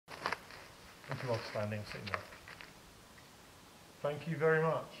log standing, I'm sitting there. Thank you very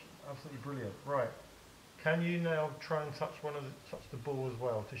much. Absolutely brilliant. Right. Can you now try and touch the ball as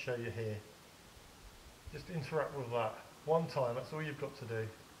well to show you're here? Just interact with that. One time, that's all you've got to do.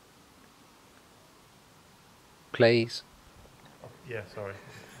 Please. Oh, yeah, sorry.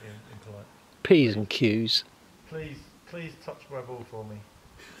 Impolite. P's and Q's. Please touch my ball for me.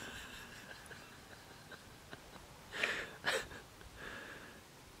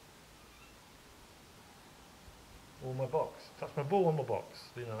 Or my box. Touch my ball on my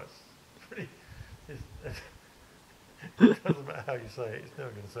box. You know, it's pretty... it doesn't matter how you say it, it's never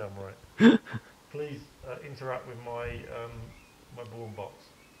going to sound right. Please interact with my my ball and box.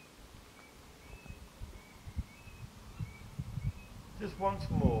 Just once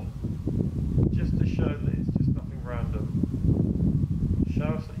more, just to show that it's just nothing random. Show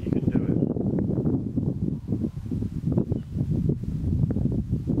us that you can do it.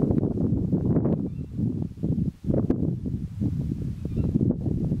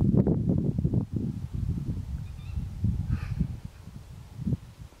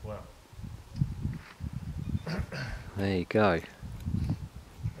 Wow. There you go.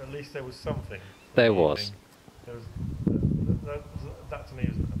 At least there was something. There was. There was that to me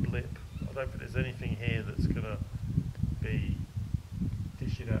was a blip. I don't think there's anything here that's going to be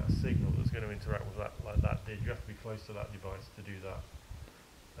dishing out a signal that's going to interact with that like that did. You have to be close to that device to do that.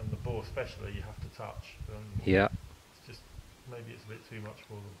 And the ball especially you have to touch. Yeah. It's just, maybe it's a bit too much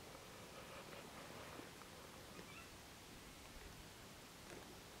for them.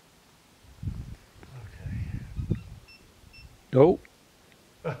 Okay. Oh.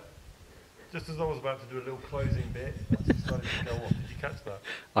 Just as I was about to do a little closing bit, that's decided to go off. Did you catch that?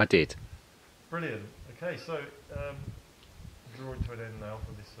 I did. Brilliant. Okay, so drawing to an end now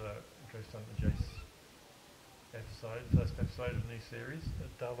for this Ghost Hunter Jase episode, first episode of the new series at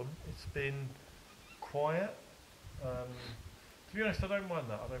Dalham. It's been quiet. To be honest, I don't mind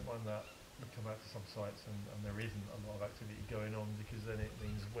that. I don't mind that we come out to some sites and there isn't a lot of activity going on, because then it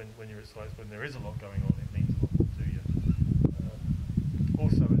means when you're at sites when there is a lot going on, it means a lot more to you.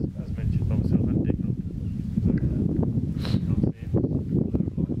 Also, as mentioned by myself and Dicknauld,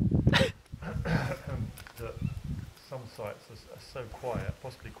 that some sites are so quiet,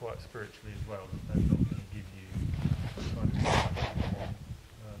 possibly quite spiritually as well, that they're not going to give you kind of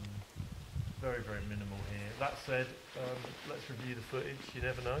very, very minimal here. That said, let's review the footage. You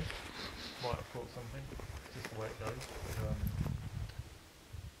never know. Might have caught something. It's just the way it goes.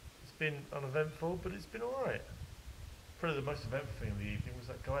 It's been uneventful, but it's been alright. Probably the most eventful thing of the evening was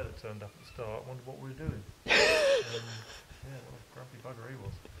that guy that turned up at the start. I wondered what we were doing. Yeah, what a grumpy bugger he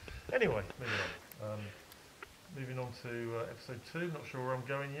was. Anyway, moving on to episode 2. Not sure where I'm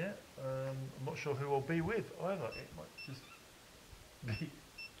going yet. I'm not sure who I'll be with either. It might just be...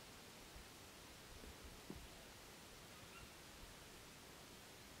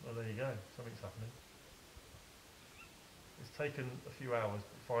 Well, there you go. Something's happening. It's taken a few hours,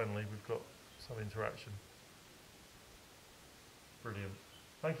 but finally we've got some interaction. Brilliant.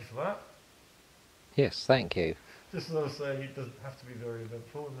 Thank you for that. Yes, thank you. Just as I was saying, it doesn't have to be very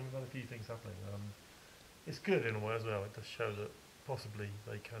eventful, and we've had a few things happening. It's good in a way as well. It does show that possibly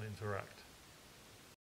they can interact.